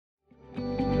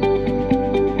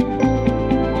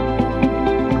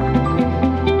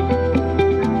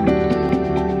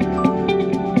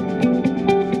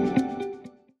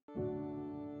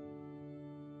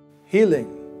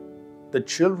Healing, the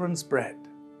children's bread.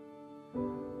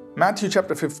 Matthew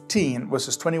chapter 15,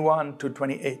 verses 21 to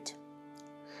 28.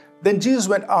 Then Jesus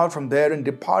went out from there and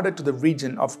departed to the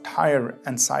region of Tyre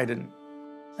and Sidon.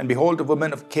 And behold, a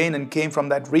woman of Canaan came from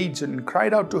that region and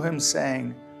cried out to him,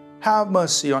 saying, Have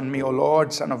mercy on me, O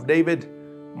Lord, Son of David.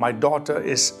 My daughter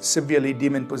is severely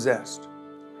demon-possessed.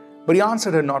 But he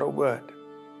answered her not a word.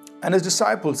 And his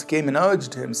disciples came and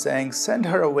urged him, saying, Send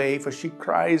her away, for she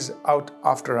cries out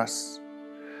after us.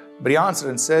 But he answered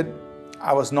and said,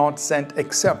 I was not sent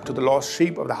except to the lost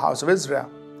sheep of the house of Israel.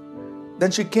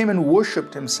 Then she came and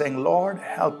worshipped him, saying, Lord,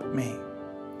 help me.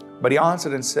 But he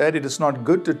answered and said, It is not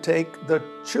good to take the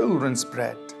children's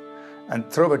bread and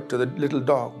throw it to the little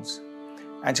dogs.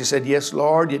 And she said, Yes,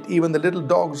 Lord, yet even the little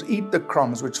dogs eat the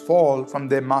crumbs which fall from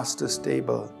their master's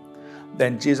table.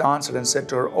 Then Jesus answered and said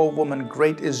to her, O woman,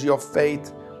 great is your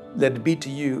faith. Let it be to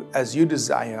you as you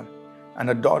desire. And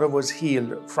her daughter was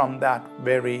healed from that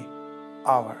very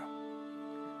hour.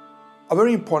 A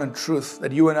very important truth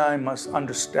that you and I must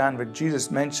understand, what Jesus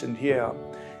mentioned here,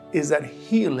 is that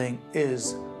healing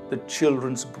is the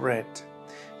children's bread.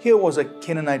 Here was a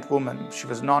Canaanite woman. She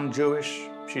was non-Jewish.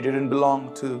 She didn't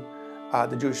belong to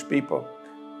the Jewish people.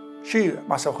 She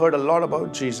must have heard a lot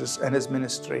about Jesus and his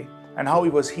ministry and how he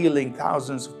was healing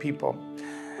thousands of people.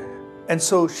 And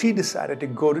so she decided to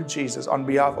go to Jesus on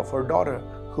behalf of her daughter,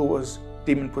 who was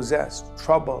demon-possessed,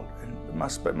 troubled, and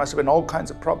must have been all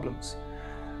kinds of problems.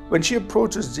 When she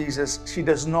approaches Jesus, she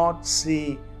does not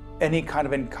see any kind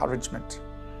of encouragement.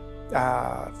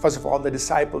 First of all, the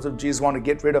disciples of Jesus want to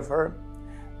get rid of her.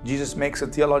 Jesus makes a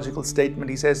theological statement.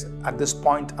 He says, at this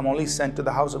point, I'm only sent to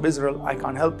the house of Israel. I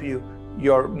can't help you.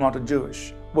 You're not a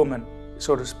Jewish woman,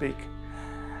 so to speak.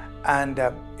 And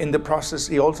in the process,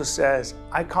 he also says,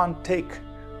 I can't take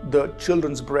the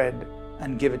children's bread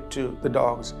and give it to the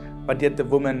dogs. But yet the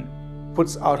woman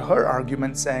puts out her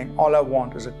argument saying, all I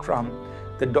want is a crumb.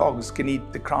 The dogs can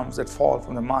eat the crumbs that fall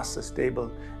from the master's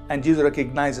table. And Jesus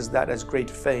recognizes that as great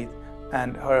faith,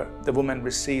 and the woman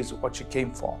receives what she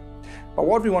came for. But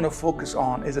what we want to focus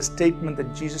on is a statement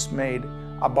that Jesus made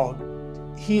about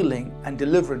healing and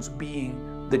deliverance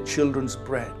being the children's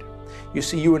bread. You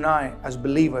see, you and I, as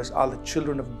believers, are the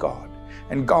children of God.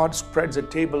 And God spreads a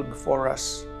table before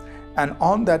us. And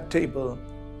on that table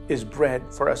is bread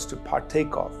for us to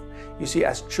partake of. You see,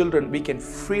 as children, we can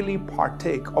freely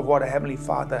partake of what our Heavenly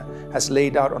Father has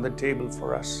laid out on the table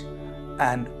for us.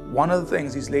 And one of the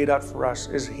things He's laid out for us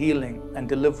is healing and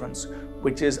deliverance,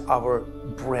 which is our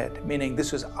bread, meaning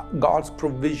this is God's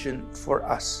provision for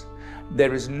us.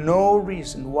 There is no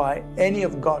reason why any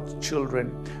of God's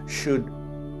children should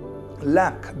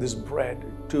lack this bread,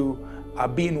 to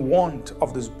be in want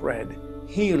of this bread.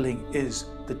 Healing is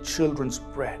the children's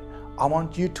bread. I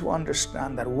want you to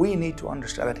understand that we need to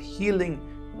understand that healing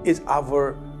is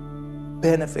our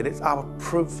benefit, it's our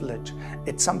privilege.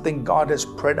 It's something God has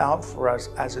spread out for us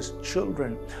as His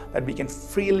children, that we can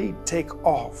freely take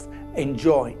off,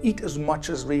 enjoy, eat as much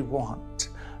as we want.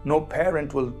 No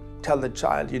parent will tell the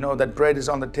child, that bread is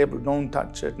on the table, don't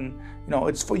touch it. And,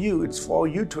 it's for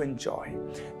you to enjoy.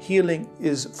 Healing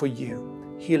is for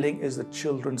you. Healing is the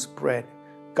children's bread.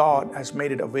 God has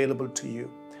made it available to you.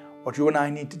 What you and I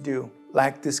need to do,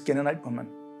 like this Canaanite woman,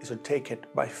 is to take it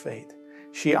by faith.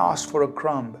 She asked for a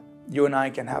crumb. You and I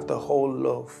can have the whole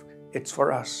loaf. It's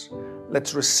for us.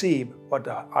 Let's receive what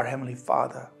our Heavenly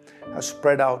Father has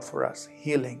spread out for us,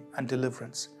 healing and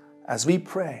deliverance. As we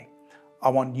pray, I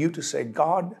want you to say,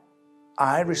 God,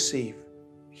 I receive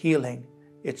healing.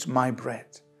 It's my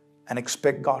bread. And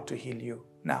expect God to heal you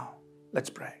now.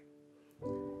 Let's pray.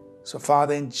 So,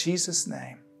 Father, in Jesus'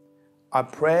 name, I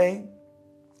pray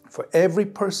for every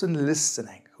person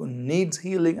listening who needs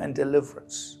healing and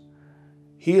deliverance.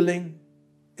 Healing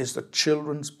is the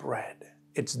children's bread.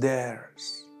 It's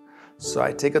theirs. So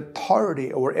I take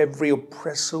authority over every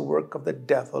oppressive work of the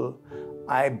devil.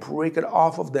 I break it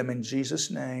off of them in Jesus'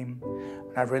 name.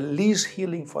 And I release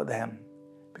healing for them,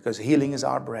 because healing is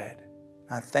our bread.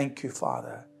 I thank you,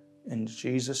 Father, in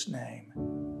Jesus' name.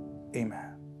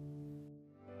 Amen.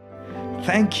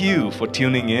 Thank you for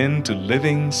tuning in to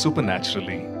Living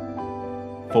Supernaturally.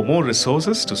 For more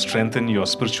resources to strengthen your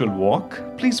spiritual walk,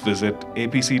 please visit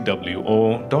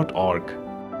apcwo.org.